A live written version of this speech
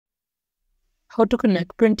how to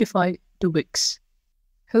connect Printify to Wix.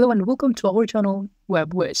 Hello and welcome to our channel,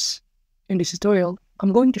 Whizz. In this tutorial,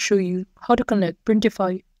 I'm going to show you how to connect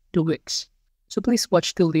Printify to Wix. So please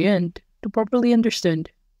watch till the end to properly understand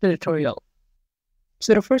the tutorial.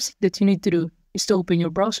 So the first thing that you need to do is to open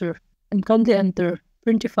your browser and kindly enter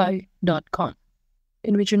printify.com,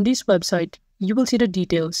 in which on this website, you will see the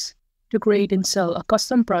details to create and sell a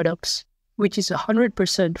custom products, which is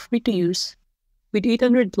 100% free to use, with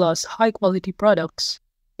 800 plus high-quality products,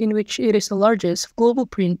 in which it is the largest global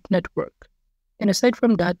print network. And aside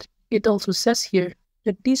from that, it also says here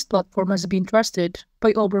that this platform has been trusted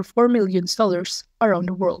by over 4 million sellers around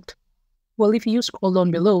the world. Well, if you scroll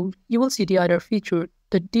down below, you will see the other feature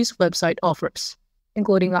that this website offers,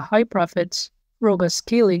 including a high profits, robust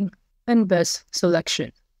scaling, and best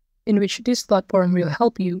selection, in which this platform will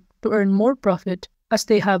help you to earn more profit as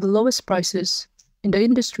they have the lowest prices in the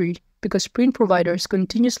industry because print providers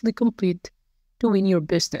continuously compete to win your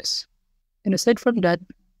business. And aside from that,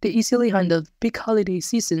 they easily handle peak holiday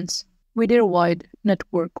seasons with their wide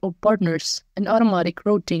network of partners and automatic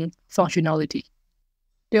routing functionality.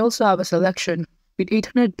 They also have a selection with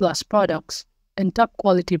 800 plus products and top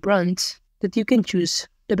quality brands that you can choose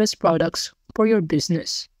the best products for your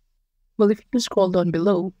business. Well, if you scroll down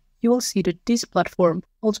below, you will see that this platform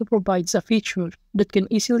also provides a feature that can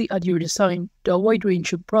easily add your design to a wide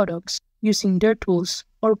range of products using their tools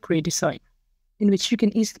or pre-design, in which you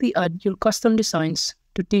can easily add your custom designs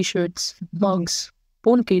to t-shirts, mugs,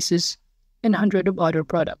 phone cases, and hundreds of other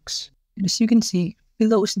products. And as you can see,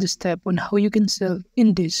 below is the step on how you can sell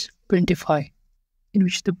in this Printify, in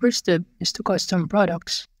which the first step is to custom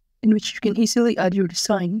products, in which you can easily add your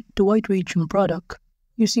design to a wide range of product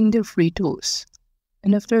using their free tools.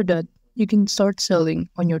 And after that, you can start selling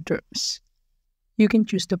on your terms. You can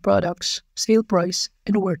choose the products, sale price,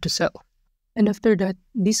 and where to sell. And after that,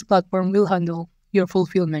 this platform will handle your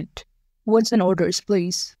fulfillment. Once an order is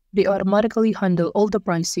placed, they automatically handle all the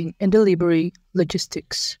pricing and delivery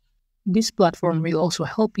logistics. This platform will also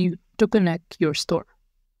help you to connect your store,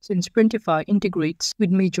 since Printify integrates with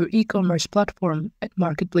major e-commerce platforms and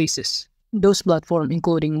marketplaces. Those platforms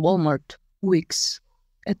including Walmart, Wix,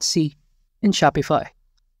 Etsy, and Shopify.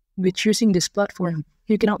 With using this platform,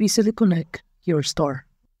 you can now easily connect your store.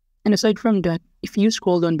 And aside from that, if you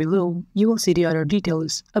scroll down below, you will see the other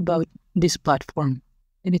details about this platform.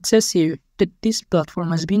 And it says here that this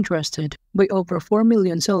platform has been trusted by over 4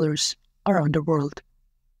 million sellers around the world.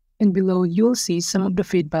 And below, you will see some of the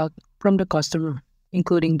feedback from the customer,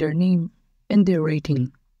 including their name and their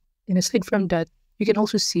rating. And aside from that, you can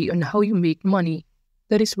also see on how you make money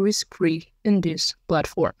that is risk-free in this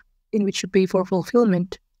platform, in which you pay for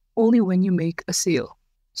fulfillment only when you make a sale.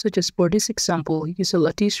 Such as for this example, you sell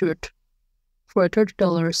a t-shirt for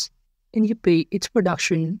 $30 and you pay its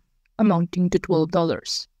production amounting to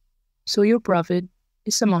 $12. So your profit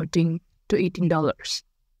is amounting to $18.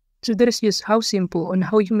 So that is just how simple on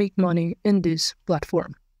how you make money in this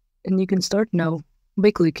platform. And you can start now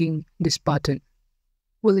by clicking this button.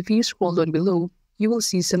 Well, if you scroll down below, you will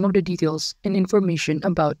see some of the details and information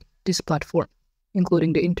about this platform,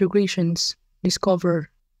 including the integrations, discover,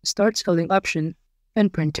 start selling option,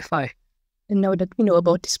 and Printify. And now that we know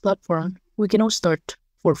about this platform, we can now start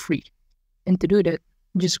for free. And to do that,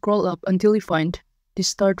 just scroll up until you find the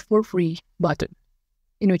Start for Free button,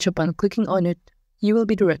 in which upon clicking on it, you will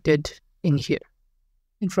be directed in here.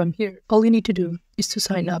 And from here, all you need to do is to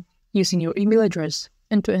sign up using your email address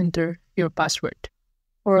and to enter your password.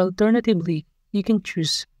 Or alternatively, you can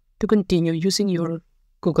choose to continue using your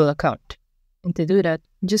Google account. And to do that,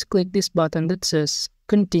 just click this button that says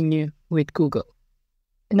Continue with Google.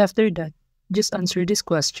 And after that, just answer these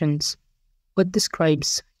questions. What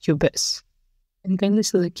describes you best? And kindly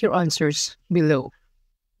select your answers below.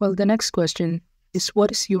 Well, the next question is,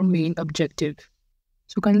 what is your main objective?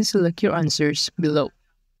 So kindly select your answers below.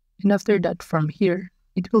 And after that, from here,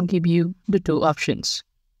 it will give you the two options,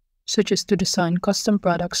 such as to design custom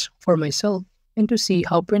products for myself and to see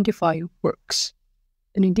how Printify works.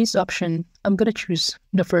 And in this option, I'm going to choose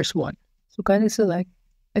the first one. So kindly select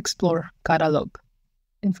Explore Catalog.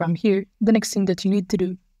 And from here, the next thing that you need to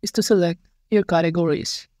do is to select your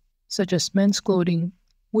categories, such as men's clothing,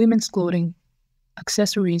 women's clothing,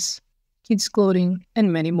 accessories, kids clothing,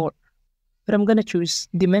 and many more. But I'm going to choose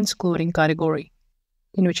the men's clothing category,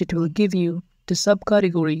 in which it will give you the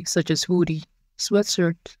subcategory such as hoodie,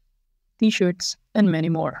 sweatshirt, t-shirts, and many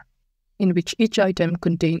more, in which each item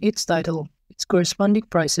contains its title, its corresponding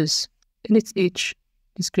prices, and its each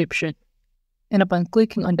description. And upon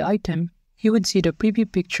clicking on the item, you would see the preview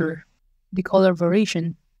picture, the color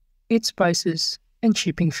variation, its prices, and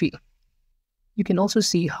shipping fee. You can also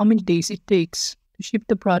see how many days it takes to ship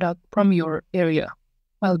the product from your area,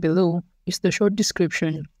 while below is the short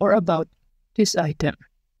description or about this item,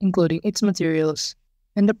 including its materials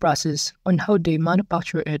and the process on how they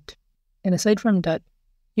manufacture it. And aside from that,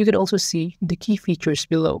 you can also see the key features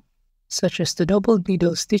below, such as the double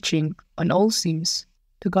needle stitching on all seams,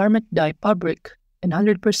 the garment dye fabric, and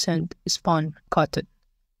 100% spun cotton.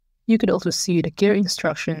 You could also see the care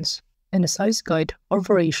instructions and a size guide or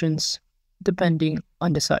variations depending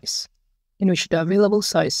on the size, in which the available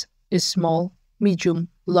size is small, medium,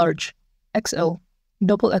 large, XL,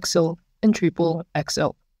 double XL, and triple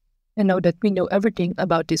XL. And now that we know everything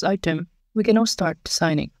about this item, we can now start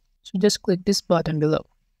designing. So just click this button below,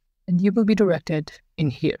 and you will be directed in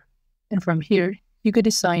here. And from here, you can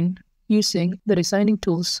design using the designing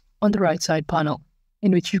tools on the right side panel,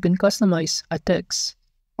 in which you can customize a text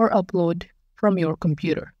or upload from your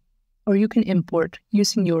computer, or you can import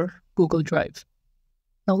using your Google Drive.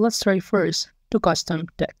 Now let's try first to custom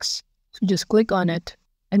text. So just click on it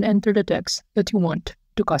and enter the text that you want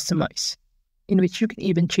to customize, in which you can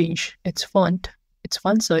even change its font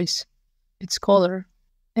size, its color,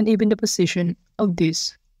 and even the position of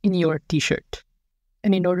this in your t-shirt.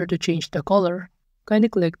 And in order to change the color, kindly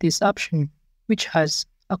click this option, which has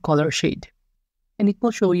a color shade, and it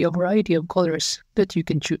will show you a variety of colors that you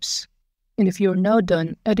can choose. And if you're now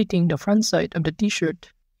done editing the front side of the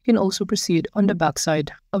t-shirt, you can also proceed on the back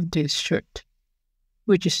side of this shirt,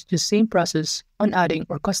 which is the same process on adding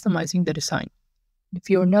or customizing the design. If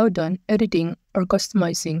you're now done editing or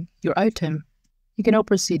customizing your item, you can now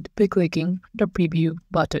proceed by clicking the preview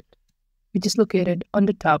button, which is located on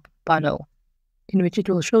the top panel, in which it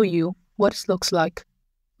will show you what it looks like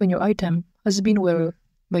when your item has been worn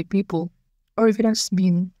by people or if it has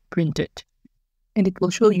been printed. And it will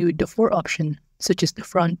show you the 4 options, such as the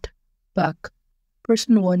front, back,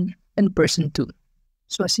 person 1, and person 2.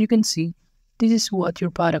 So as you can see, this is what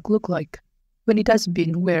your product looks like when it has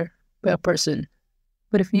been worn by a person.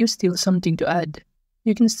 But if you still something to add,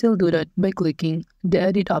 you can still do that by clicking the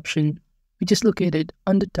edit option, which is located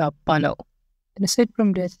on the top panel. And aside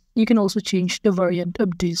from that, you can also change the variant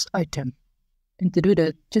of this item. And to do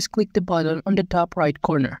that, just click the button on the top right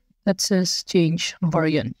corner that says change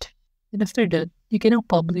variant. And after that, you can now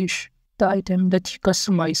publish the item that you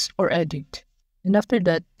customize or edit. And after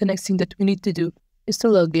that, the next thing that we need to do is to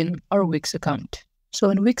log in our Wix account. So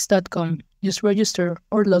on Wix.com, just register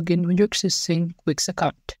or log in with your existing Wix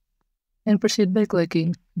account. And proceed by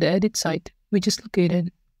clicking the edit site, which is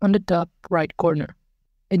located on the top right corner.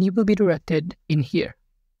 And you will be directed in here.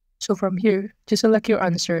 So from here, just select your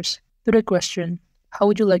answers to the question, how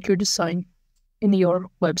would you like your design in your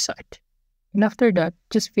website? And after that,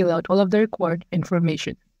 just fill out all of the required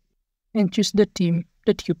information and choose the theme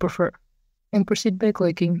that you prefer. And proceed by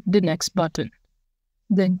clicking the next button.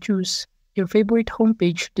 Then choose your favorite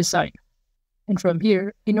homepage design. And from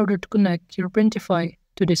here, in order to connect your Printify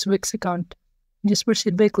to this Wix account, just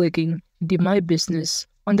proceed by clicking the My Business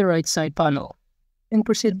on the right side panel. And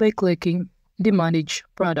proceed by clicking the Manage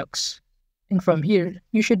Products. And from here,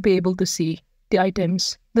 you should be able to see the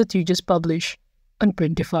items that you just published on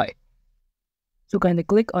Printify. So kindly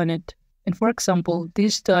click on it. And for example,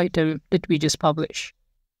 this is the item that we just published.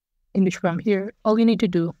 In which from here, all you need to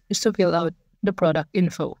do is to fill out the product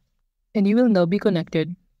info. And you will now be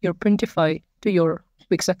connected your Printify to your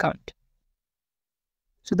Wix account.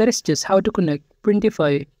 So that is just how to connect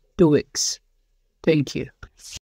Printify to Wix. Thank you.